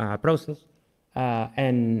process,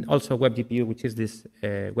 and also web GPU, which is this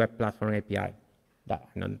web platform API. That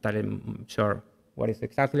I'm not entirely sure what it's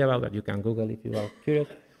exactly about, but you can Google if you are curious.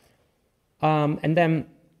 And then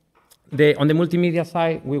on the multimedia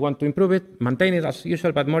side, we want to improve it, maintain it as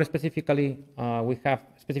usual, but more specifically, we have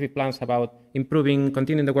specific plans about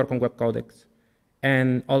continuing the work on web codecs,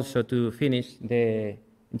 and also to finish the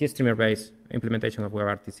GStreamer-based implementation of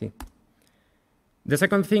WebRTC. The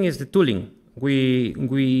second thing is the tooling.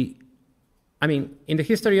 I mean, in the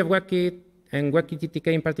history of WebKit and WebKit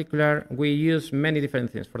GTK in particular, we use many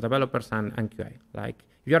different things for developers and QA. Like,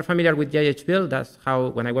 if you are familiar with JHBuild, that's how,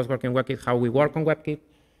 when I was working on WebKit, how we work on WebKit,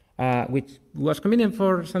 which was convenient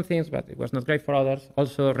for some things, but it was not great for others.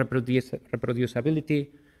 Also, reproducibility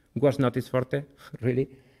was not its forte, really.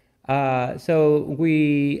 So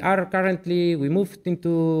we moved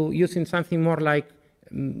into using something more like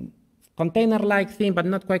container-like thing, but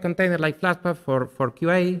not quite container-like Flatpak for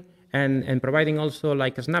QA, and providing also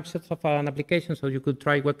like snapshots of an application, so you could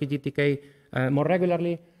try WebKit GTK more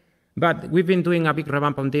regularly. But we've been doing a big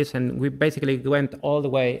revamp on this, and we basically went all the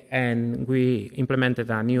way, and we implemented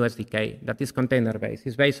a new SDK that is container-based.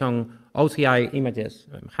 It's based on OCI images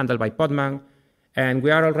handled by Podman. And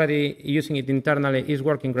we are already using it internally. It's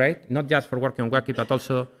working great, not just for working on WebKit, but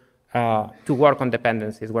also to work on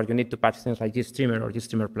dependencies where you need to patch things like GStreamer or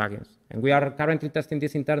GStreamer plugins. And we are currently testing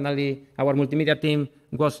this internally. Our multimedia team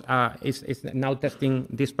is now testing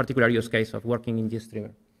this particular use case of working in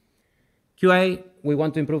GStreamer. QA, we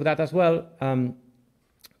want to improve that as well,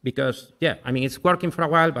 because, yeah, I mean, it's working for a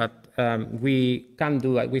while, but we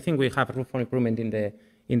think we have room for improvement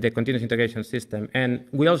in in the continuous integration system. And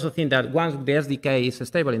we also think that once the SDK is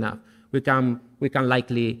stable enough, we can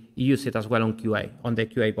likely use it as well on QA, on the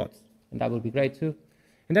QA bots. And that would be great too.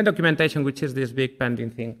 And then documentation, which is this big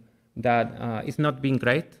pending thing that is not being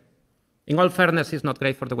great. In all fairness, it's not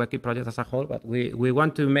great for the WebKit project as a whole, but we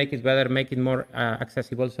want to make it better, make it more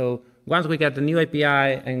accessible. So once we get the new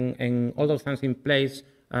API and all those things in place,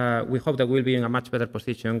 we hope that we'll be in a much better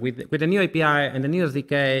position. With the new API and the new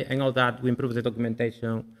SDK and all that, we improve the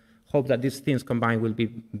documentation. Hope that these things combined will be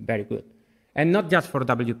very good. And not just for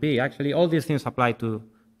WPE. Actually, all these things apply to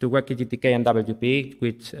WebKit GTK and WPE,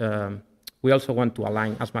 which we also want to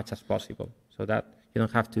align as much as possible so that you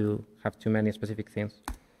don't have to have too many specific things.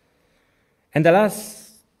 And the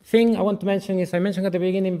last thing I want to mention is I mentioned at the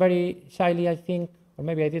beginning very shyly, I think, or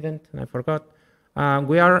maybe I didn't and I forgot.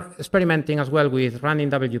 We are experimenting as well with running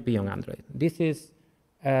WPE on Android. This is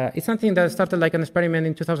it's something that started like an experiment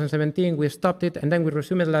in 2017. We stopped it and then we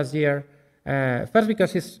resumed it last year. First,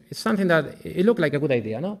 because it's something that it looked like a good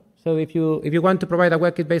idea, no? So if you want to provide a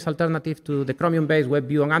WebKit-based alternative to the Chromium-based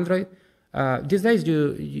WebView on Android, these days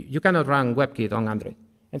you cannot run WebKit on Android.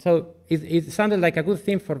 And so it sounded like a good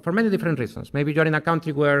thing for many different reasons. Maybe you're in a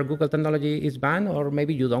country where Google technology is banned, or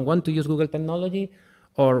maybe you don't want to use Google technology,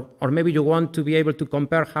 or maybe you want to be able to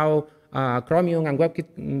compare how Chromium and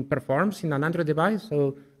WebKit performs in an Android device.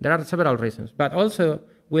 So there are several reasons. But also,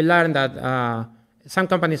 we learned that some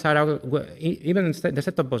companies are, even the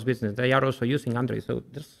set-top box business, they are also using Android. So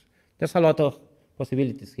there's a lot of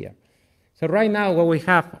possibilities here. So right now, what we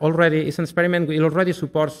have already is an experiment. It already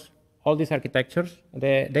supports all these architectures.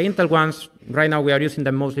 The Intel ones, right now we are using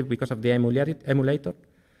them mostly because of the emulator.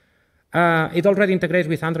 It already integrates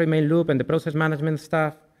with Android main loop and the process management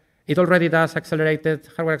stuff. It already does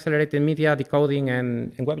hardware accelerated media decoding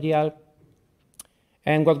and WebGL.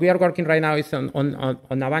 And what we are working right now is on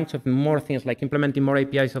a bunch of more things, like implementing more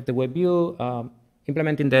APIs of the WebView,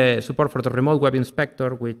 implementing the support for the remote web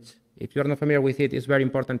inspector, which, if you're not familiar with it, is very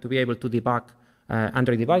important to be able to debug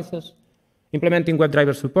Android devices. Implementing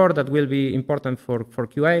WebDriver support, that will be important for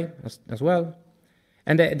QA as well.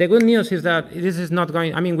 And the good news is that this is not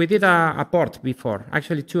going, I mean, we did a port before,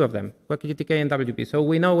 actually two of them, WebKit GTK and WP, so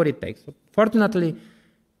we know what it takes. So fortunately,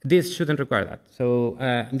 this shouldn't require that. So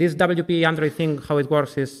this WP Android thing, how it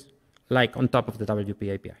works is like on top of the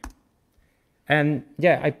WP API. And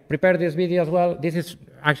yeah, I prepared this video as well. This is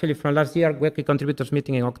actually from last year, WebKit contributors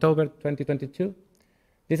meeting in October 2022.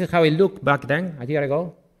 This is how it looked back then, a year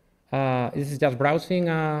ago. This is just browsing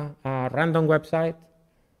a random website,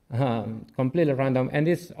 completely random. And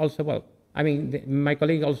this also, well, I mean, my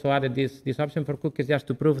colleague also added this option for cookies just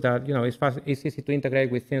to prove that, you know, it's easy to integrate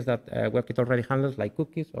with things that WebKit already handles, like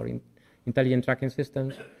cookies or intelligent tracking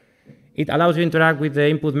systems. It allows you to interact with the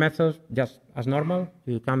input methods just as normal.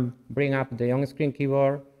 You can bring up the on-screen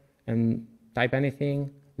keyboard and type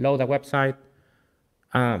anything, load a website.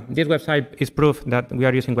 This website is proof that we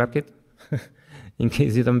are using WebKit, in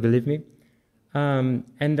case you don't believe me.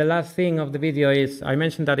 And the last thing of the video is, I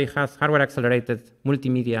mentioned that it has hardware-accelerated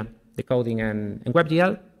multimedia decoding and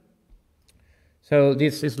WebGL. So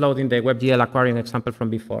this is loading the WebGL acquiring example from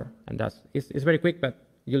before. And it's very quick, but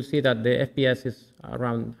you'll see that the FPS is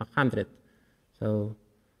around 100. So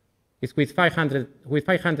it's with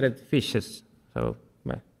 500 fishes. So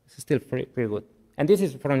well, it's still pretty good. And this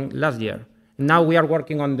is from last year. Now we are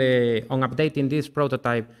working on updating this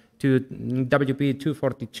prototype to WPE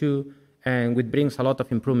 242, and which brings a lot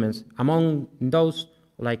of improvements. Among those,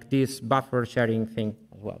 like this buffer sharing thing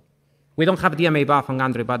as well. We don't have DMA buff on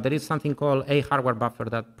Android, but there is something called a hardware buffer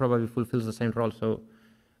that probably fulfills the same role. So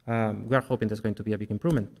we are hoping there's going to be a big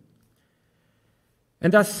improvement.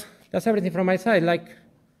 And that's everything from my side. Like,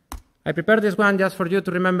 I prepared this one just for you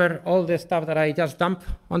to remember all the stuff that I just dumped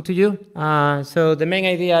onto you. So the main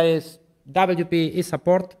idea is WP is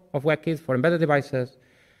support of WebKit for embedded devices.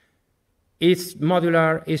 It's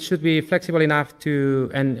modular. It should be flexible enough to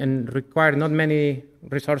and require not many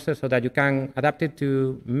resources so that you can adapt it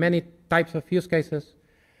to many types of use cases.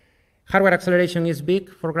 Hardware acceleration is big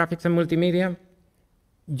for graphics and multimedia.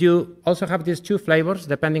 You also have these two flavors,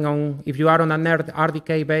 depending on if you are on a nerd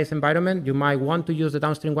RDK-based environment, you might want to use the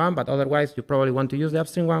downstream one, but otherwise you probably want to use the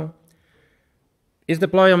upstream one. It's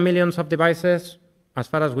deployed on millions of devices, as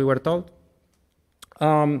far as we were told.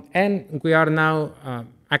 And we are now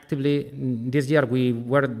actively, this year we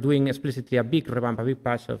were doing explicitly a big revamp, a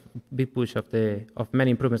big push of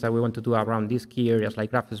many improvements that we want to do around these key areas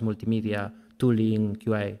like graphics, multimedia, tooling,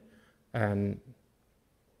 QA, and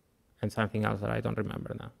something else that I don't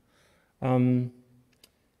remember now. And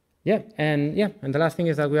the last thing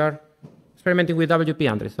is that we are experimenting with WP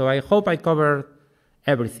Android. So I hope I covered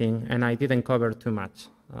everything, and I didn't cover too much.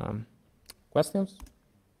 Questions?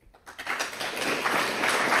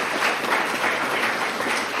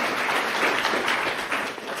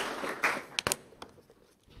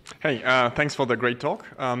 Hey, thanks for the great talk.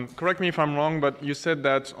 Correct me if I'm wrong, but you said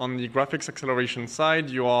that on the graphics acceleration side,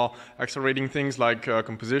 you are accelerating things like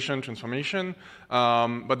composition, transformation,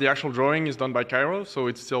 but the actual drawing is done by Cairo, so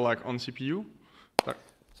it's still like on CPU?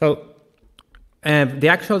 So the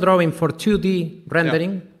actual drawing for 2D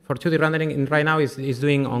rendering, right now is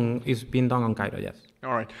being done on Cairo, yes.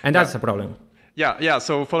 All right. And that's a problem. Yeah.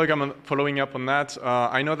 So following up on that,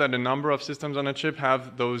 I know that a number of systems on a chip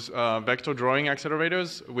have those vector drawing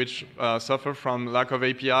accelerators, which suffer from lack of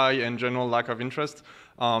API and general lack of interest.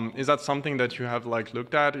 Is that something that you have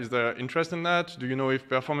looked at? Is there interest in that? Do you know if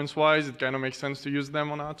performance-wise it kind of makes sense to use them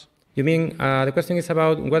or not? You mean the question is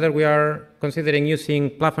about whether we are considering using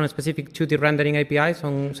platform-specific 2D rendering APIs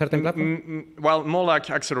on certain platforms? Well, more like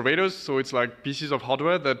accelerators. So it's like pieces of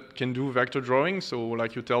hardware that can do vector drawing. So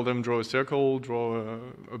like you tell them, draw a circle, draw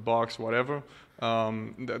a box, whatever.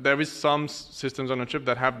 There is some systems on a chip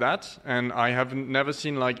that have that, and I have never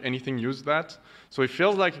seen anything use that. So it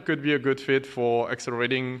feels like it could be a good fit for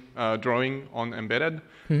accelerating drawing on embedded.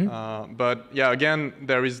 Mm-hmm. But yeah, again,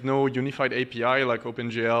 there is no unified API like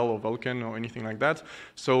OpenGL or Vulkan or anything like that.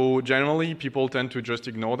 So generally, people tend to just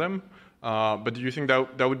ignore them. But do you think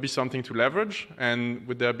that would be something to leverage? And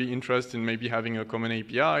would there be interest in maybe having a common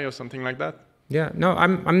API or something like that? Yeah, no,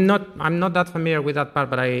 I'm not that familiar with that part,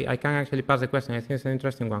 but I can actually pass the question. I think it's an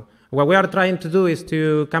interesting one. What we are trying to do is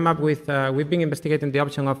to come up with, we've been investigating the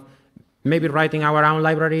option of maybe writing our own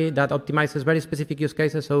library that optimizes very specific use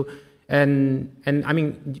cases. So, and I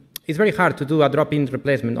mean, it's very hard to do a drop-in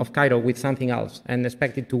replacement of Cairo with something else and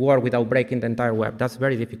expect it to work without breaking the entire web. That's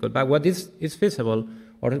very difficult. But what is feasible,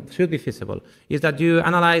 or should be feasible, is that you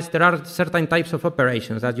analyze, there are certain types of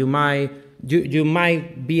operations that you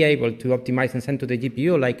might be able to optimize and send to the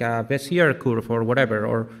GPU, like a Bezier curve or whatever,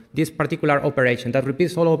 or this particular operation that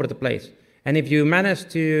repeats all over the place. And if you manage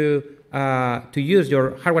to use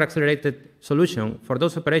your hardware-accelerated solution for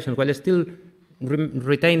those operations while still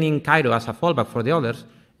retaining Cairo as a fallback for the others,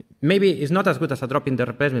 maybe it's not as good as a drop in the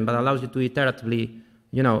replacement, but allows you to iteratively,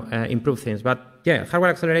 improve things. But yeah,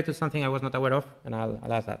 hardware-accelerated is something I was not aware of, and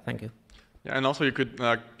I'll ask that. Thank you. Yeah, and also you could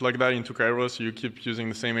plug that into Cairo, so you keep using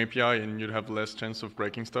the same API, and you'd have less chance of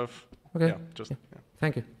breaking stuff. Okay. Yeah.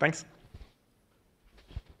 Thank you. Thanks.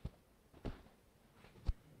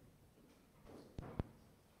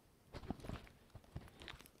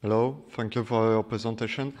 Hello, thank you for your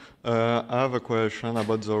presentation. I have a question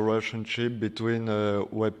about the relationship between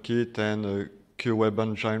WebKit and QWeb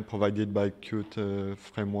engine provided by Qt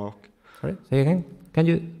framework. Sorry, say again? Can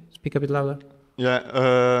you speak a bit louder?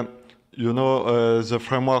 Yeah, the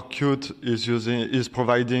framework Qt is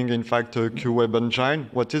providing, in fact, a QWeb engine.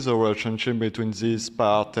 What is the relationship between this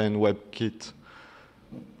part and WebKit?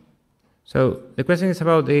 So the question is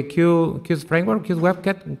about the Qt framework, Qt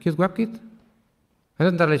WebKit? I'm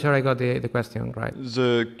not entirely sure I got the question right.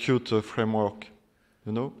 The Qt framework,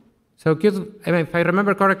 So Qt, if I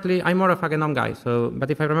remember correctly, I'm more of a GNOME guy. But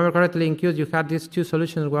if I remember correctly, in Qt you had these two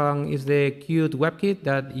solutions. One is the Qt WebKit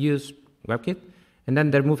that use WebKit, and then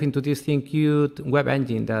they're moving to this thing Qt Web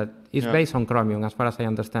Engine that is based on Chromium, as far as I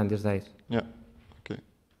understand these days. Yeah. Okay.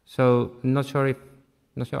 So not sure.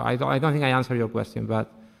 I don't think I answered your question,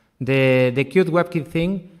 but the Qt WebKit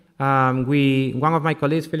thing. One of my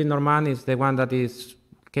colleagues, Philippe Normand, is the one that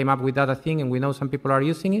came up with that thing, and we know some people are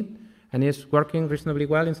using it, and it's working reasonably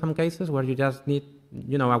well in some cases where you just need,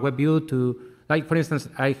 a web view to, like for instance,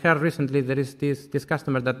 I heard recently there is this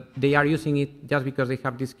customer that they are using it just because they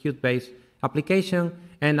have this Qt-based application,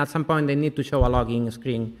 and at some point they need to show a login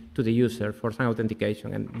screen to the user for some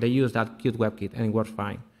authentication, and they use that Qt WebKit, and it works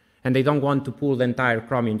fine. And they don't want to pull the entire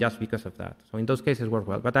Chromium just because of that. So in those cases, work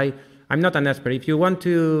well. But I'm not an expert. If you want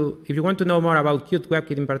to know more about Qt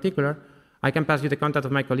WebKit in particular, I can pass you the contact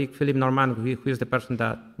of my colleague Philippe Normand, who is the person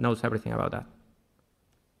that knows everything about that.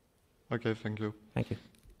 Okay, thank you. Thank you.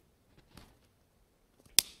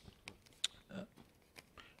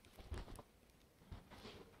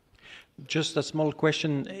 Just a small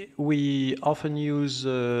question. We often use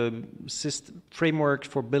framework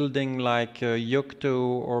for building like Yocto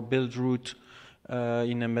or Buildroot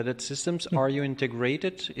in embedded systems. Are you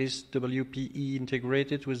integrated? Is WPE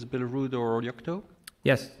integrated with Buildroot or Yocto?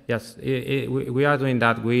 Yes. We are doing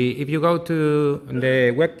that. If you go to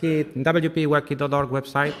the WebKit, WPE-WebKit.org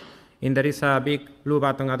website, and there is a big blue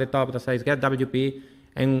button at the top that says Get WPE.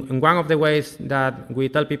 And one of the ways that we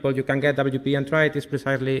tell people you can get WPE and try it is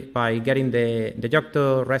precisely by getting the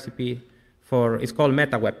Yocto recipe it's called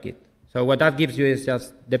Meta WebKit. So what that gives you is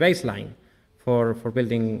just the baseline for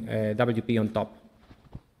building WP on top.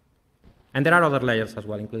 And there are other layers as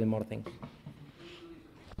well, including more things.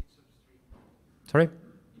 Sorry?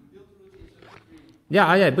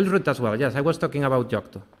 Yeah, build root as well. Yes, I was talking about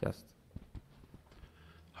Yocto. Yes.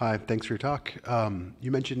 Hi, thanks for your talk.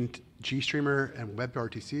 You mentioned GStreamer and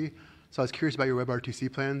WebRTC. So I was curious about your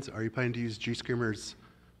WebRTC plans. Are you planning to use GStreamer's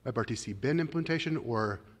WebRTC bin implementation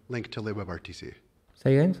or link to libWebRTC?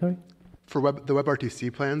 Say again, sorry? For the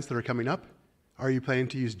WebRTC plans that are coming up, are you planning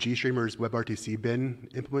to use GStreamer's WebRTC bin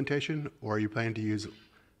implementation, or are you planning to use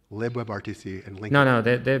libWebRTC and link? No,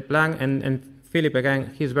 the plan, and Philip,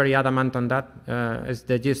 again, he's very adamant on that, is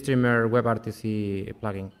the GStreamer WebRTC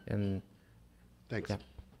plugin. And thanks. Yeah.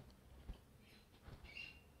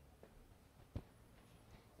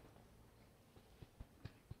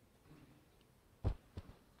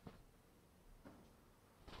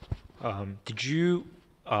 Did you,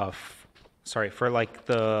 for like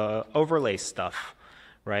the overlay stuff,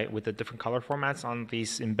 right, with the different color formats on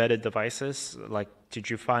these embedded devices, like, did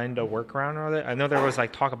you find a workaround or that? I know there was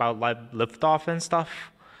like talk about liftoff and stuff.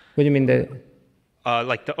 What do you mean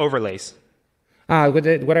like the overlays.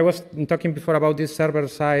 What I was talking before about this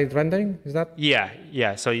server-side rendering, is that?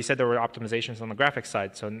 Yeah. So you said there were optimizations on the graphics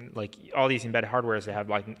side. So like all these embedded hardwares, they have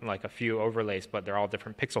like a few overlays, but they're all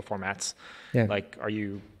different pixel formats. Yeah. Like, are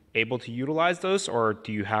you able to utilize those, or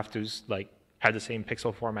do you have to like have the same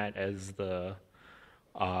pixel format as the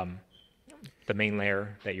main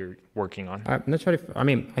layer that you're working on? I'm not sure if,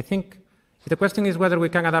 I think the question is whether we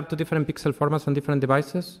can adapt to different pixel formats on different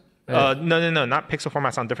devices. No, not pixel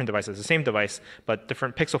formats on different devices. The same device, but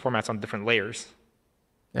different pixel formats on different layers.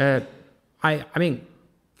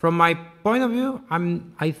 From my point of view,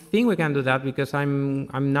 I think we can do that because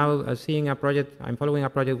I'm now seeing a project. I'm following a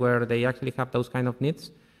project where they actually have those kind of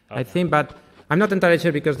needs. Okay. I think, but I'm not entirely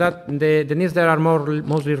sure because the needs there are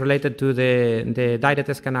mostly related to the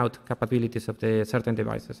direct scan out capabilities of the certain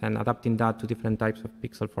devices and adapting that to different types of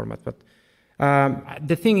pixel formats. But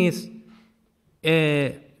the thing is,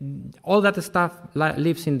 all that stuff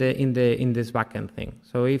lives in this backend thing.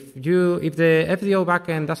 So if the FDO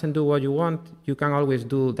backend doesn't do what you want, you can always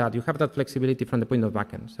do that. You have that flexibility from the point of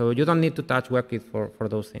backend. So you don't need to touch WebKit for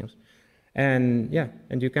those things. And yeah,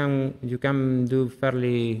 and you can do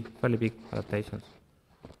fairly big adaptations.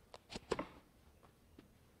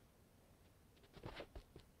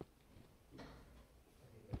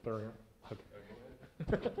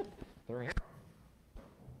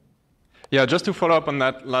 Yeah, just to follow up on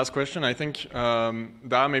that last question, I think,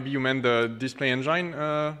 Da, maybe you meant the display engine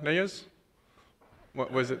layers? What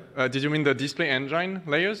was it? Did you mean the display engine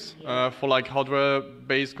layers for like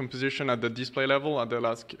hardware-based composition at the display level, at the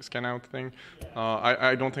last scan-out thing?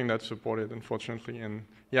 I don't think that's supported, unfortunately. And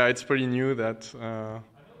yeah, it's pretty new that...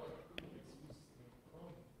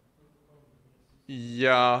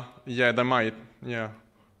 Yeah, there might, yeah.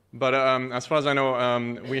 But as far as I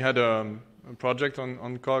know, we had a project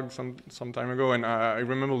on COG some time ago, and I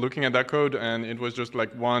remember looking at that code, and it was just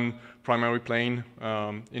like one primary plane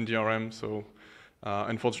in DRM. So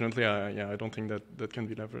unfortunately, I don't think that can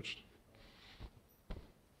be leveraged.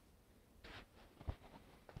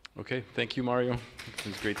 Okay, thank you, Mario. This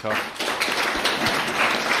was a great talk.